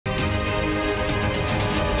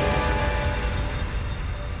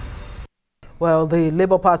Well, the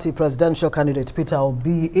Labour Party presidential candidate Peter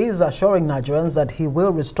Obi is assuring Nigerians that he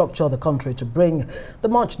will restructure the country to bring the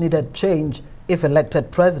much-needed change if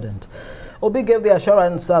elected president. Obi gave the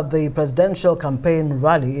assurance at the presidential campaign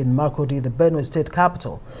rally in Makurdi, the Borno State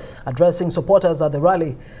capital. Addressing supporters at the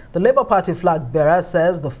rally, the Labour Party flag bearer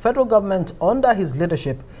says the federal government under his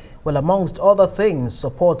leadership will, amongst other things,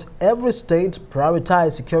 support every state,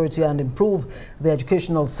 prioritize security and improve the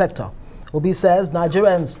educational sector. Obi says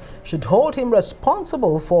Nigerians should hold him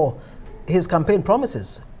responsible for his campaign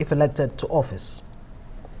promises if elected to office.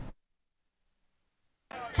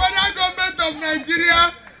 Federal government of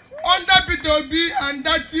Nigeria under Peter Obi and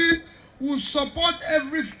Dati will support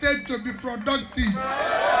every state to be productive.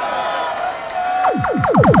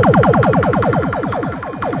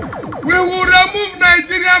 We will remove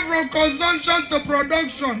Nigeria from consumption to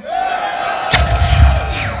production.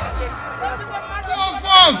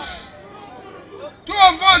 Two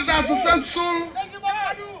of us are successful.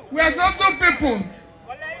 We are successful people.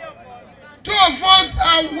 Two of us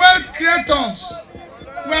are wealth creators.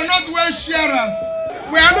 We are not wealth sharers.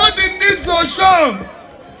 We are not in this to show.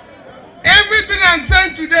 Everything I'm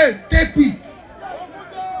saying today, tape it.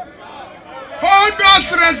 Hold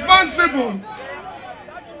us responsible.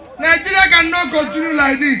 Nigeria cannot continue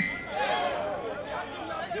like this.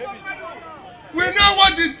 We know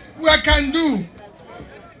what we can do.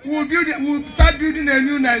 We'll start building a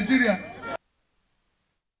new Nigeria.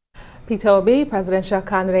 Peter Obi, presidential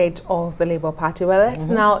candidate of the Labour Party. Well, let's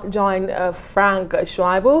now join Phrank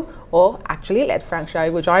Shaibu, or actually let Phrank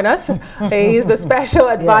Shaibu join us. He is the special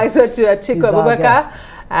advisor to Atiku Abubakar.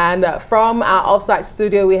 And from our offsite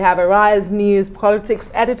studio, we have Arise News politics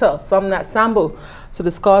editor, Sumner Sambo, to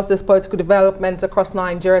discuss this political development across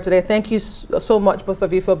Nigeria today. Thank you so much, both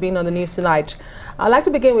of you, for being on the news tonight. I'd like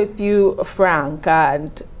to begin with you, Phrank,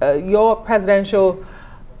 and your presidential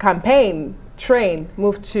campaign train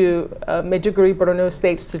moved to Maiduguri, Borno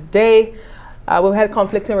State today. We've had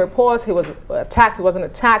conflicting reports. He was attacked, he wasn't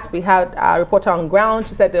attacked. We had a reporter on ground.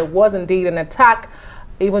 She said there was indeed an attack,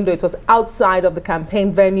 even though it was outside of the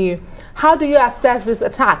campaign venue. How do you assess these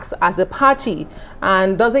attacks as a party,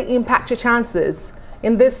 and does it impact your chances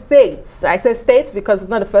in these states? I say states because it's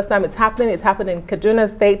not the first time it's happening. It's happened in Kaduna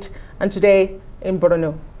State and today in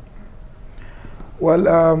Borno. Well,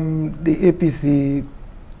 the APC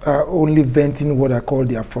are only venting what I call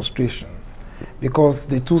their frustration, because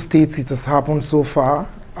the two states it has happened so far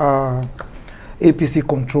are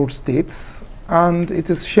APC-controlled states, and it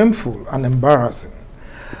is shameful and embarrassing.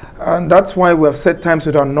 And that's why we have said times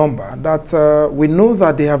without number that we know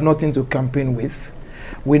that they have nothing to campaign with.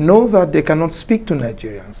 We know that they cannot speak to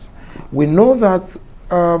Nigerians. We know that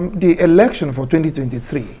the election for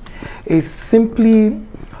 2023 is simply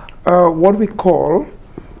what we call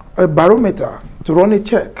a barometer to run a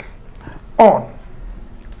check on,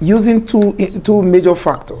 using two major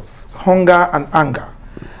factors, hunger and anger.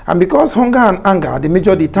 And because hunger and anger are the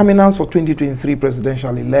major determinants for 2023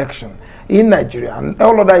 presidential election in Nigeria and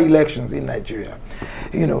all other elections in Nigeria,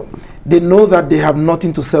 you know, they know that they have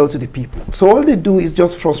nothing to sell to the people. So all they do is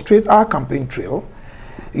just frustrate our campaign trail,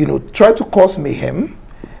 you know, try to cause mayhem,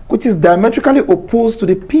 which is diametrically opposed to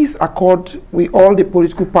the peace accord with all the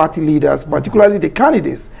political party leaders, particularly the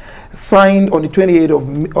candidates, signed on the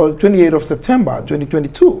 28th of September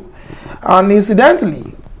 2022. And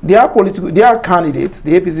incidentally, their candidates,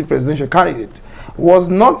 the APC presidential candidate, was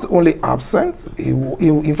not only absent,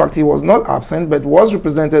 in fact he was not absent, but was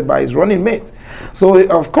represented by his running mate. So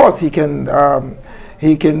of course he can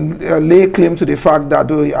lay claim to the fact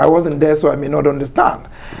that, oh, I wasn't there so I may not understand.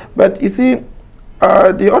 But you see,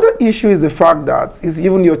 the other issue is the fact that it's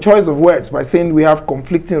even your choice of words by saying we have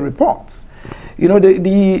conflicting reports. You know,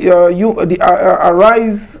 the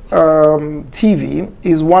Arise TV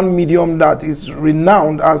is one medium that is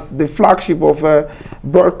renowned as the flagship of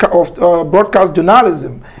broadcast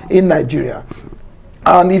journalism in Nigeria.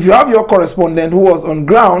 And if you have your correspondent who was on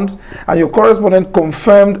ground, and your correspondent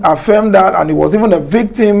affirmed that, and he was even a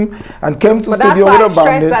victim and came to studio with a bandit. But that's why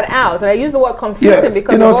I stressed that out. And I use the word conflicting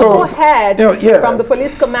because we also heard from the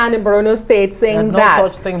police command in Borno State saying that. No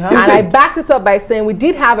such thing happened. And I backed it up by saying we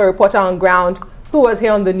did have a reporter on ground who was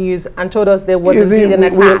here on the news and told us there was indeed an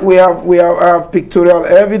attack. We have pictorial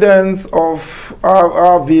evidence of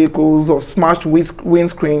our vehicles, of smashed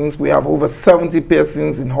windscreens. We have over 70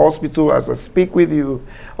 persons in hospital as I speak with you,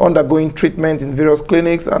 undergoing treatment in various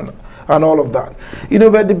clinics and all of that. You know,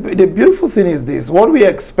 but the beautiful thing is this: what we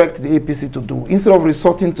expect the APC to do, instead of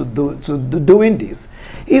resorting to doing this,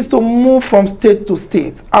 is to move from state to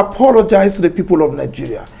state, apologize to the people of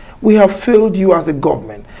Nigeria. We have failed you as a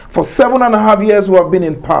government. For 7.5 years we have been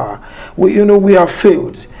in power. We have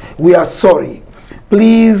failed. we are sorry.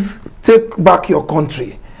 Please take back your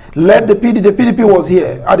country. Let the PDP was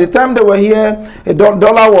here. At the time they were here, a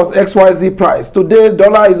dollar was XYZ price. Today,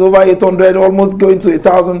 dollar is over 800, almost going to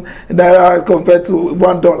 1,000 naira compared to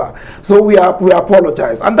 $1. So we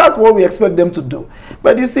apologize. And that's what we expect them to do.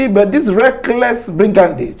 But you see, this reckless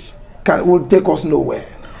brigandage will take us nowhere.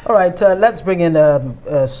 All right, let's bring in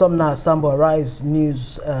Sumner Sambo, Rise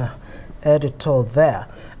News editor there.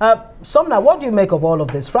 Sumner, what do you make of all of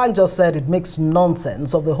this? Frank just said it makes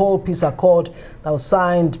nonsense of the whole peace accord that was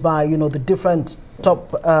signed by, the different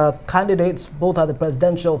top candidates, both at the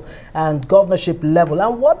presidential and governorship level.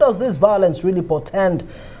 And what does this violence really portend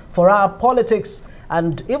for our politics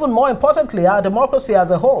and, even more importantly, our democracy as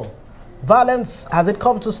a whole? Violence, has it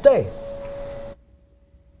come to stay?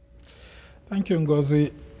 Thank you,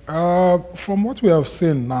 Ngozi. From what we have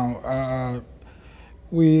seen now,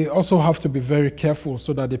 we also have to be very careful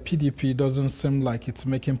so that the PDP doesn't seem like it's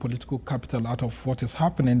making political capital out of what is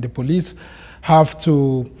happening. The police have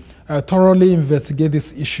to thoroughly investigate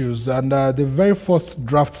these issues, and the very first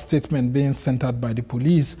draft statement being sent out by the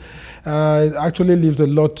police actually leaves a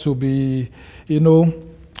lot to be,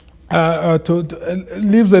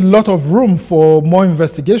 leaves a lot of room for more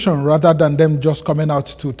investigation rather than them just coming out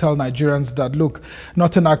to tell Nigerians that, look,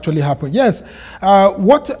 nothing actually happened. Yes,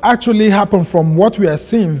 what actually happened from what we are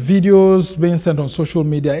seeing, videos being sent on social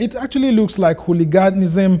media, it actually looks like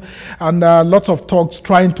hooliganism and lots of thugs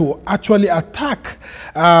trying to actually attack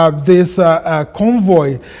this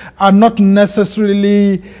convoy, and not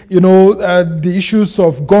necessarily, the issues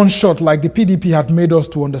of gunshot like the PDP had made us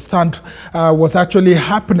to understand was actually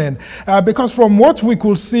happening. Because from what we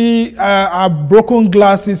could see, are broken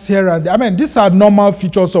glasses here and there. I mean, these are normal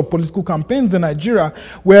features of political campaigns in Nigeria,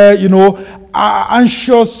 where,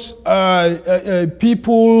 anxious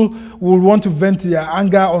people will want to vent their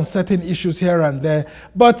anger on certain issues here and there.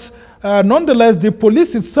 But nonetheless, the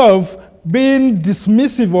police itself being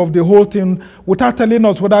dismissive of the whole thing without telling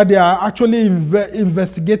us whether they are actually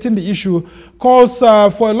investigating the issue calls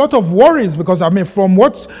for a lot of worries, because, I mean, from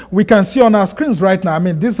what we can see on our screens right now, I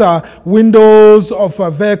mean, these are windows of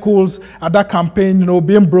vehicles at that campaign,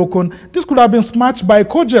 being broken. This could have been smashed by a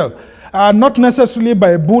cudgel, not necessarily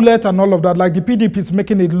by a bullet and all of that, like the PDP is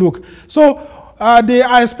making it look. So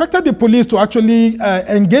I expected the police to actually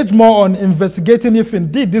engage more on investigating if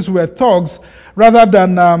indeed these were thugs, rather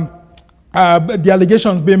than the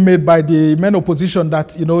allegations being made by the main opposition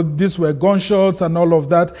that, these were gunshots and all of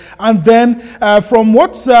that. And then from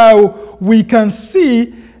what we can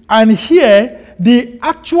see and hear, the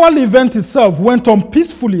actual event itself went on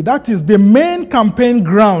peacefully. That is, the main campaign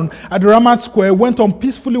ground at the Ramat Square went on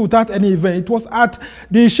peacefully without any event. It was at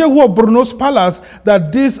the Shehu of Borno's palace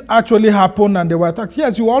that this actually happened and they were attacked.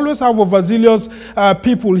 Yes, you always have overzealous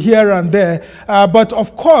people here and there. But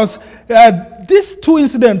of course, these two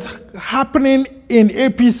incidents happening in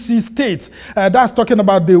APC states, that's talking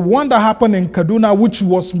about the one that happened in Kaduna, which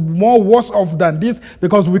was more worse off than this,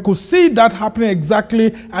 because we could see that happening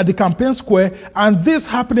exactly at the campaign square, and this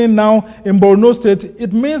happening now in Borno State.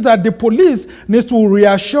 It means that the police needs to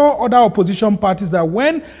reassure other opposition parties that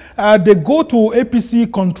when they go to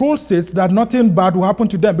APC control states, that nothing bad will happen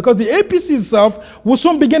to them, because the APC itself will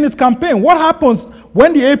soon begin its campaign. What happens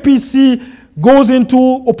when the APC goes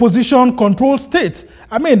into opposition control state?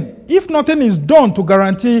 I mean, if nothing is done to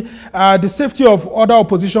guarantee the safety of other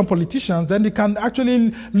opposition politicians, then it can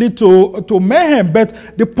actually lead to mayhem.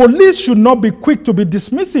 But the police should not be quick to be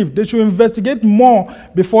dismissive. They should investigate more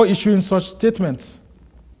before issuing such statements.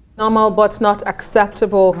 Normal but not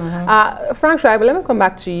acceptable. Phrank Shaibu, let me come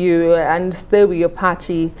back to you and stay with your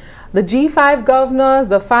party. The G5 governors,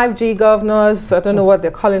 the 5G governors, I don't know what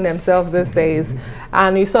they're calling themselves these days.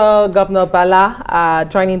 And you saw Governor Bala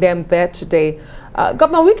joining them there today.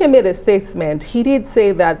 Governor Wike made a statement. He did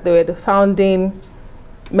say that they were the founding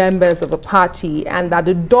members of the party and that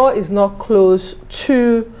the door is not closed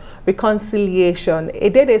to reconciliation. A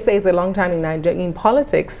day they say is a long time in Nigeria in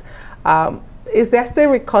politics. Is there still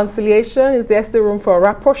reconciliation? Is there still room for a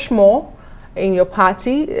rapprochement in your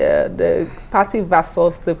party, the party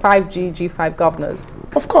versus the 5G, G5 governors?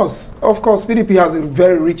 Of course, PDP has a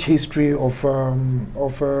very rich history of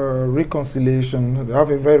reconciliation. They have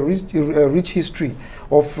a very rich history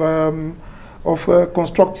of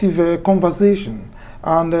constructive conversation,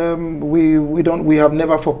 and we have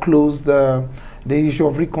never foreclosed the issue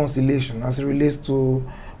of reconciliation as it relates to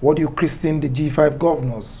what you christen the G5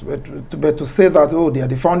 governors. But to say that, oh, they are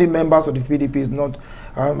the founding members of the PDP is not,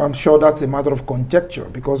 I'm sure that's a matter of conjecture,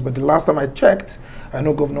 because but the last time I checked, I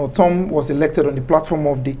know Governor Tom was elected on the platform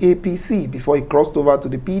of the APC before he crossed over to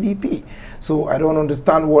the PDP. So I don't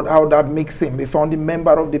understand how that makes him a founding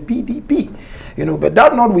member of the PDP. You know, but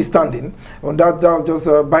that notwithstanding, and that was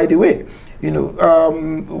just by the way, you know,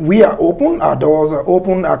 we are open, our doors are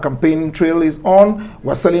open, our campaign trail is on.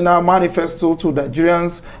 We're selling our manifesto to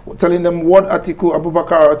Nigerians, we're telling them what Atiku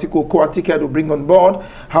Abubakar, Atiku Atiku will bring on board,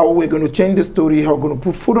 how we're going to change the story, how we're going to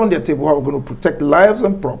put food on their table, how we're going to protect lives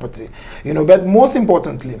and property. You know, but most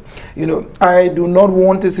importantly, you know, I do not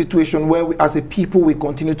want a situation where we, as a people, we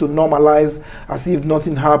continue to normalize as if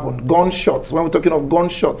nothing happened. Gunshots, when we're talking of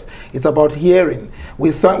gunshots, it's about hearing.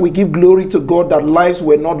 We give glory to God that lives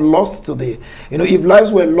were not lost today. You know, if lives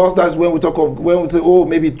were lost, that's when we talk of, when we say, oh,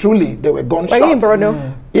 maybe truly there were gunshots. Were you in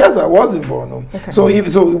Borno? Yes, I was in Borno. Okay. So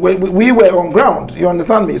when we were on ground, you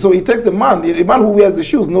understand me? So it takes the man who wears the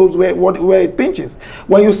shoes knows where it pinches.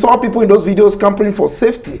 When you saw people in those videos camping for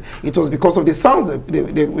safety, it was because of the sounds that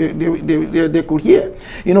they could hear.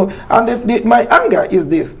 You know, and my anger is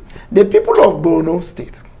this: the people of Borno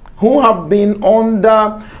State who have been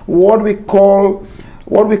under what we call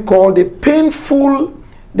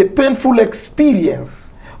the painful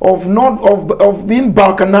experience of being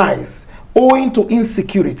balkanized owing to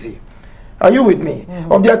insecurity. Are you with me?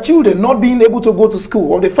 Mm-hmm. Of their children not being able to go to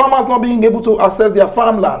school, of the farmers not being able to access their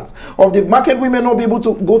farmlands, of the market women not be able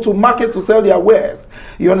to go to markets to sell their wares.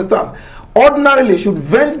 You understand? Ordinarily should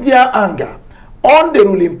vent their anger on the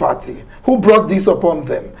ruling party who brought this upon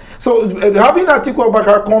them. So having Atiku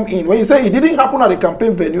Abubakar come in, when you say it didn't happen at a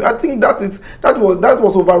campaign venue, I think that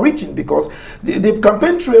was overreaching, because the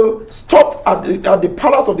campaign trail stopped at the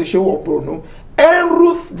palace of the Shehu of Borno and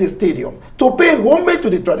roofed the stadium to pay homage to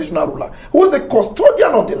the traditional ruler, who was the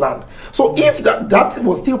custodian of the land. So if that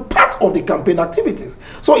was still part of the campaign activities,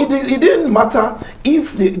 so it didn't matter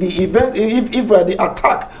if the event, if the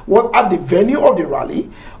attack was at the venue of the rally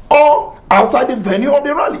or outside the venue of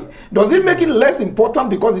the rally. Does it make it less important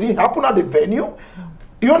because it didn't happen at the venue?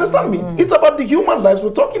 You understand me? It's about the human lives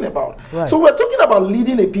we're talking about. Right. So we're talking about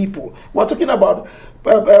leading a people. We're talking about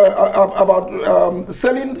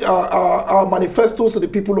selling our manifestos to the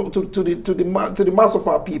people, to the mass of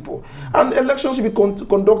our people. And elections should be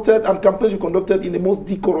conducted, and campaigns should be conducted in the most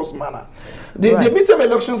decorous manner. The midterm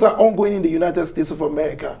elections are ongoing in the United States of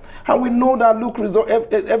America, and we know that, look,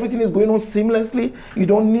 everything is going on seamlessly. You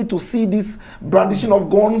don't need to see this brandishing of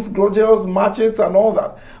guns, grudges, machetes, and all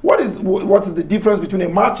that. What is the difference between a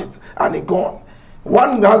machete and a gun?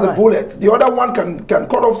 One has a bullet, the other one can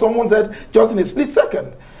cut off someone's head just in a split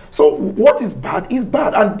second. So what is bad,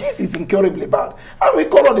 and this is incurably bad. And we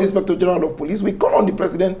call on the Inspector General of Police, we call on the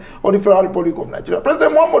President of the Federal Republic of Nigeria.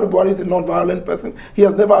 President Muhammadu Buhari is a non-violent person. He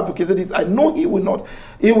has never advocated this. I know he will not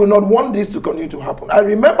want this to continue to happen. I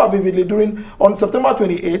remember vividly on September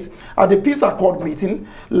 28th, at the Peace Accord meeting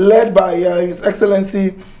led by His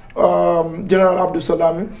Excellency General Abdul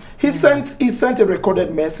Salami, he sent a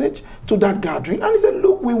recorded message to that gathering, and he said,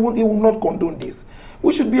 look, he will not condone this.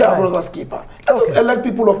 We should be our brother's keeper. Let us elect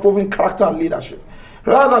people of proven character and leadership,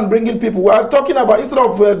 rather than bringing people. We are talking about, instead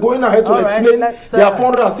of going ahead to explain their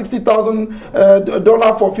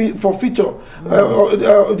 $460,000 for feature,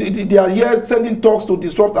 they are here sending talks to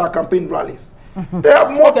disrupt our campaign rallies. They have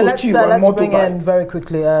more to achieve and more to bring in very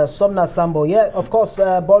quickly Sumner Sambo. Yeah, of course,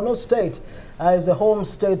 Borno State is the home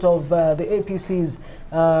state of the APC's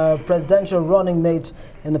presidential running mate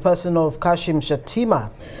in the person of Kashim Shettima.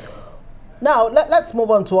 Now, let's move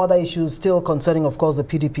on to other issues still concerning, of course, the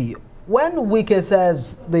PDP. When Wike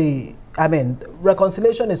says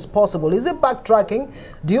reconciliation is possible, is it backtracking?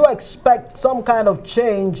 Do you expect some kind of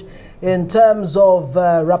change in terms of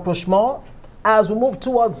rapprochement as we move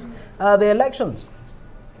towards the elections?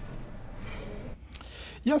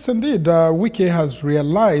 Yes, indeed. Wike has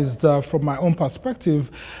realized, from my own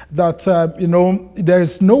perspective, that, there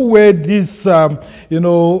is no way these,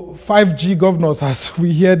 5G governors, as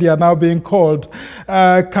we hear they are now being called,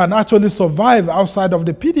 can actually survive outside of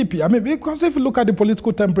the PDP. I mean, because if you look at the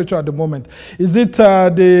political temperature at the moment, is it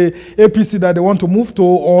the APC that they want to move to,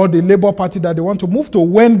 or the Labour Party that they want to move to,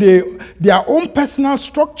 when their own personal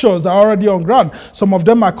structures are already on ground? Some of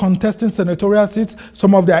them are contesting senatorial seats.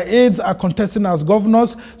 Some of their aides are contesting as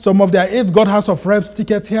governors. Some of their aides got House of Reps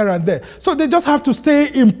tickets here and there. So they just have to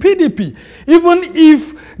stay in PDP. Even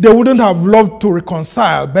if they wouldn't have loved to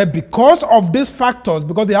reconcile. But because of these factors,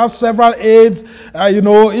 because they have several aides, you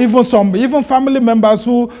know, even family members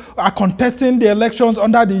who are contesting the elections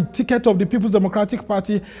under the ticket of the People's Democratic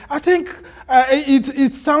Party, I think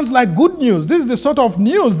it sounds like good news. This is the sort of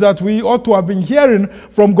news that we ought to have been hearing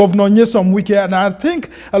from Governor Nyesom Wike, and I think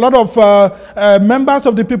a lot of members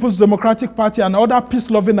of the People's Democratic Party and other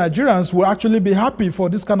peace-loving Nigerians will actually be happy for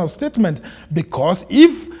this kind of statement, because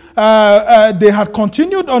if they had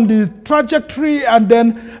continued on the trajectory and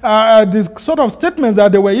then the sort of statements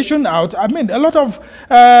that they were issuing out, I mean, a lot of,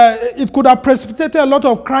 it could have precipitated a lot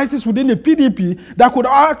of crisis within the PDP that could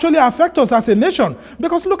actually affect us as a nation.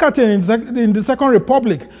 Because look at it in the Second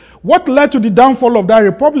Republic. What led to the downfall of that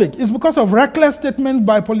republic is because of reckless statements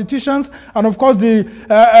by politicians and, of course, the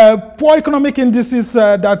poor economic indices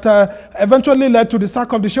that eventually led to the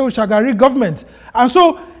sack of the Shehu Shagari government. And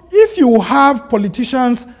so, if you have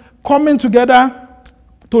politicians coming together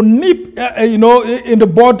to nip, you know, in the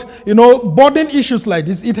bud, you know, burden issues like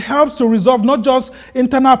this, it helps to resolve not just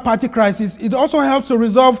internal party crisis, it also helps to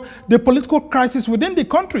resolve the political crisis within the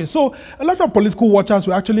country. So a lot of political watchers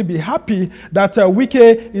will actually be happy that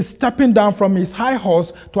Wike is stepping down from his high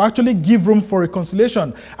horse to actually give room for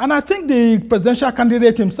reconciliation. And I think the presidential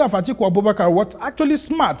candidate himself, Atiku Abubakar, was actually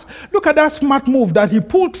smart. Look at that smart move that he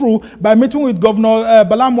pulled through by meeting with Governor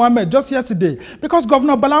Bala Mohammed just yesterday, because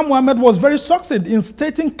Governor Bala Mohammed was very succinct in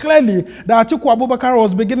stating clearly that Atiku Abubakar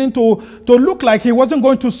was beginning to look like he wasn't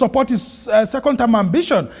going to support his second-term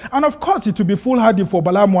ambition. And of course, it would be foolhardy for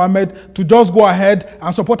Bala Mohammed to just go ahead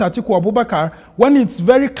and support Atiku Abubakar when it's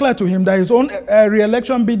very clear to him that his own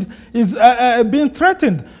re-election bid is being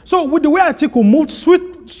threatened. So with the way Atiku moved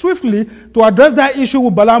swiftly to address that issue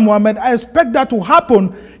with Bala Mohammed, I expect that to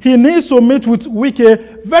happen. He needs to meet with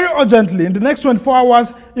Wike very urgently in the next 24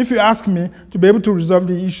 hours, if you ask me, to be able to resolve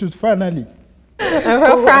the issues finally.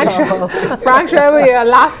 Phrank Shaibu, you're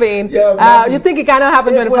laughing. Yeah, you think it cannot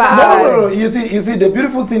happen 24 hours? No. You see, the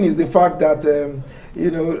beautiful thing is the fact that, you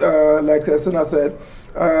know, like Suna said,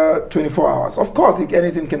 24 hours. Of course,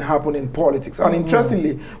 anything can happen in politics. And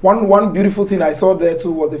interestingly, one beautiful thing I saw there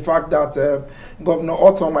too was the fact that Governor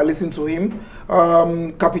Otom, I listened to him,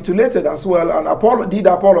 capitulated as well and did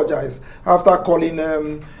apologize after calling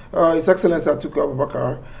His Excellency Atiku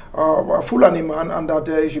Abubakar a Fulani man, and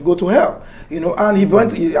that he should go to hell, you know. And he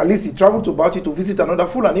went, at least he traveled to Bauchi to visit another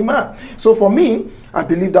Fulani man. So for me, I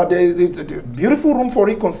believe that there is a beautiful room for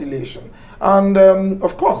reconciliation. And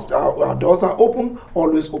of course, our doors are open,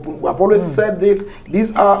 always open. We have always said this.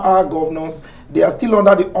 These are our governors. They are still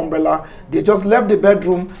under the umbrella. They just left the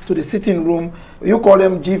bedroom to the sitting room. You call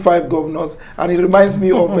them G5 governors, and it reminds me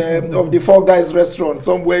of the Four Guys restaurant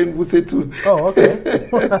somewhere in Wuse too. Oh, okay.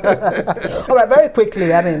 All right, very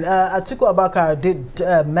quickly. I mean, Atiku Abubakar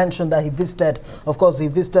did mention that he visited, of course, he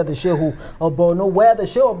visited the Shehu of Borno, where the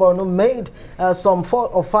Shehu of Borno made some 4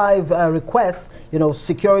 or 5 requests, you know,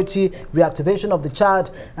 security, reactivation of the Chad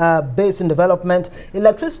basin development,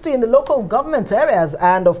 electricity in the local government areas,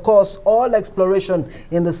 and of course, all exploration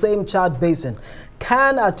in the same Chad basin.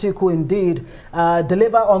 Can Atiku indeed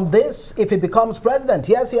deliver on this if he becomes president?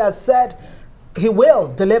 Yes, he has said he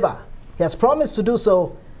will deliver. He has promised to do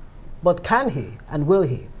so, but can he and will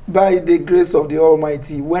he? By the grace of the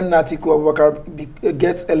Almighty, when Atiku Abubakar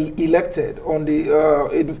gets elected on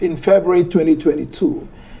the in February 2022,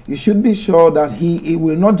 you should be sure that he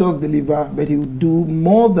will not just deliver, but he will do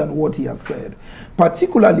more than what he has said.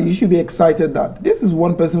 Particularly, you should be excited that this is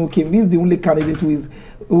one person who came. He's the only candidate who is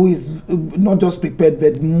not just prepared,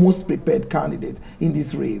 but most prepared candidate in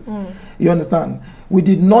this race. You understand? We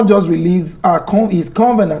did not just release his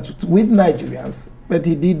covenant with Nigerians, but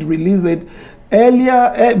he did release it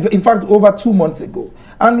earlier, in fact, over 2 months ago.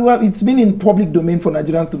 And well, it's been in public domain for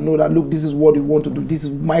Nigerians to know that, look, this is what we want to do. This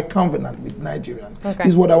is my covenant with Nigerians. Okay. This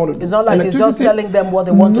is what I want to do. It's not like he's just telling them what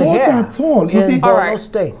they want to hear. Not at all. You see, Borno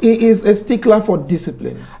State. He is a stickler for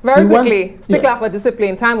discipline. Very quickly, stickler for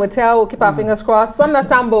discipline. Time will tell. We'll keep our fingers crossed. Sumner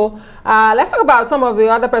Sambo. Let's talk about some of the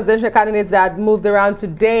other presidential candidates that moved around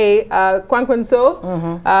today.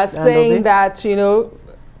 Kwankwanso saying that, you know,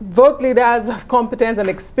 vote leaders of competence and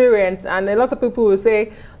experience, and a lot of people will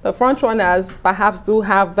say the front runners perhaps do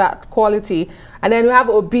have that quality. And then we have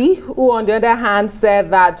Obi, who on the other hand said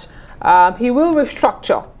that he will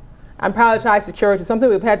restructure and prioritize security, something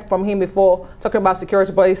we've heard from him before, talking about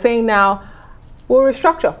security, but he's saying now we'll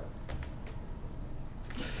restructure.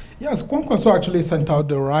 Yes, Kwankwaso actually sent out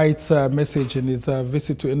the right message in his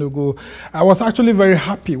visit to Enugu. I was actually very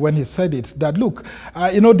happy when he said it, that look,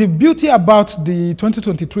 you know, the beauty about the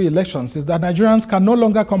 2023 elections is that Nigerians can no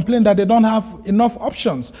longer complain that they don't have enough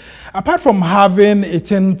options. Apart from having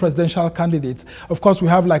 18 presidential candidates, of course, we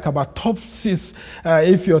have like about top 6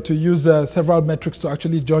 if you're to use several metrics to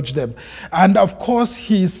actually judge them. And of course,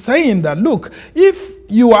 he's saying that, look, if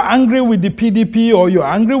you are angry with the PDP or you're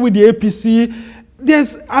angry with the APC,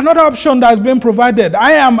 there's another option that has been provided.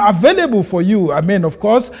 I am available for you. I mean, of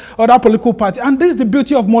course, other political parties. And this is the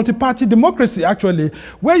beauty of multi-party democracy, actually,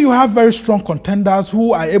 where you have very strong contenders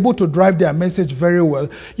who are able to drive their message very well.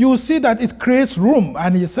 You will see that it creates room.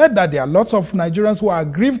 And he said that there are lots of Nigerians who are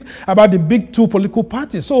aggrieved about the big 2 political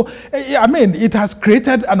parties. So, I mean, it has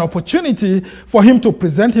created an opportunity for him to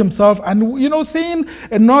present himself. And, you know, seeing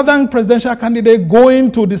a northern presidential candidate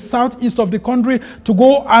going to the southeast of the country to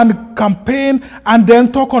go and campaign and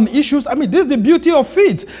then talk on issues. I mean, this is the beauty of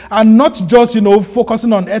it, and not just, you know,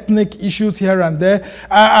 focusing on ethnic issues here and there.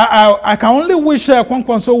 I can only wish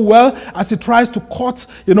Kwankwaso well as he tries to cut,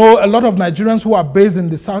 you know, a lot of Nigerians who are based in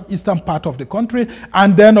the southeastern part of the country,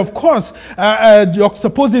 and then, of course,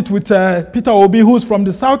 juxtapose it with Peter Obi, who's from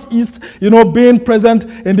the southeast, you know, being present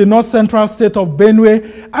in the north central state of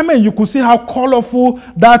Benue. I mean, you could see how colorful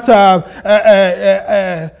that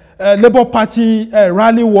Labour Party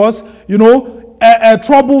rally was, you know,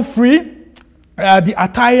 trouble-free. The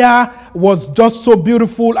attire was just so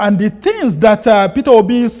beautiful, and the things that Peter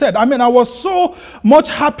Obi said. I mean, I was so much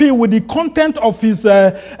happy with the content of his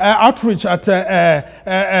outreach at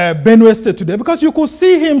Benue State today, because you could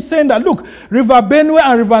see him saying that, look, River Benue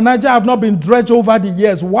and River Niger have not been dredged over the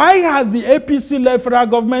years. Why has the APC-led federal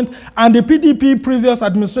government and the PDP previous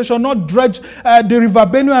administration not dredged the River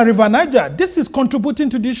Benue and River Niger? This is contributing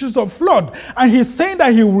to the issues of flood. And he's saying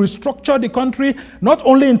that he will restructure the country, not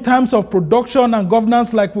only in terms of production and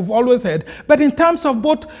governance like we've always head, but in terms of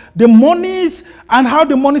both the monies and how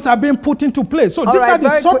the monies are being put into place. So these are the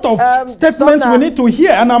sort of statements we need to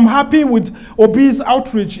hear, and I'm happy with Obi's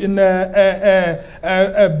outreach in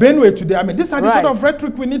Benue today. I mean, these are the sort of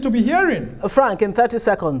rhetoric we need to be hearing. Frank, in 30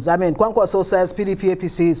 seconds, I mean, Kwankwaso says PDP,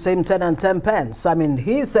 APC, same 10 and 10 pence. I mean,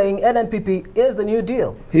 he's saying NNPP is the new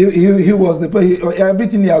deal. He was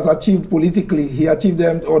everything he has achieved politically, he achieved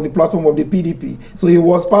them on the platform of the PDP. So he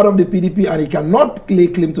was part of the PDP, and he cannot lay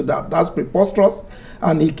claim to that. That's preposterous,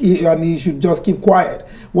 and he should just keep quiet.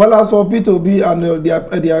 Well, as for P2B and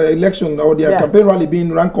their election or their campaign rally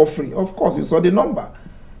being rank off free, of course, you saw the number.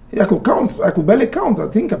 I could barely count, I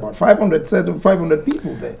think about 500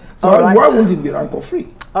 people there. So why wouldn't it be rank off free?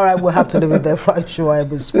 All right, we'll have to leave it there. Phrank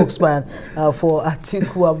Shaibu, spokesman for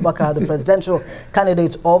Atiku Abubakar, the presidential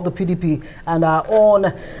candidate of the PDP, and our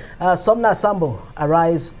own Sumner Sambo,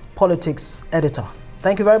 Arise Politics editor.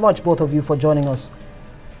 Thank you very much, both of you, for joining us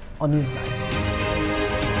on Newsnight.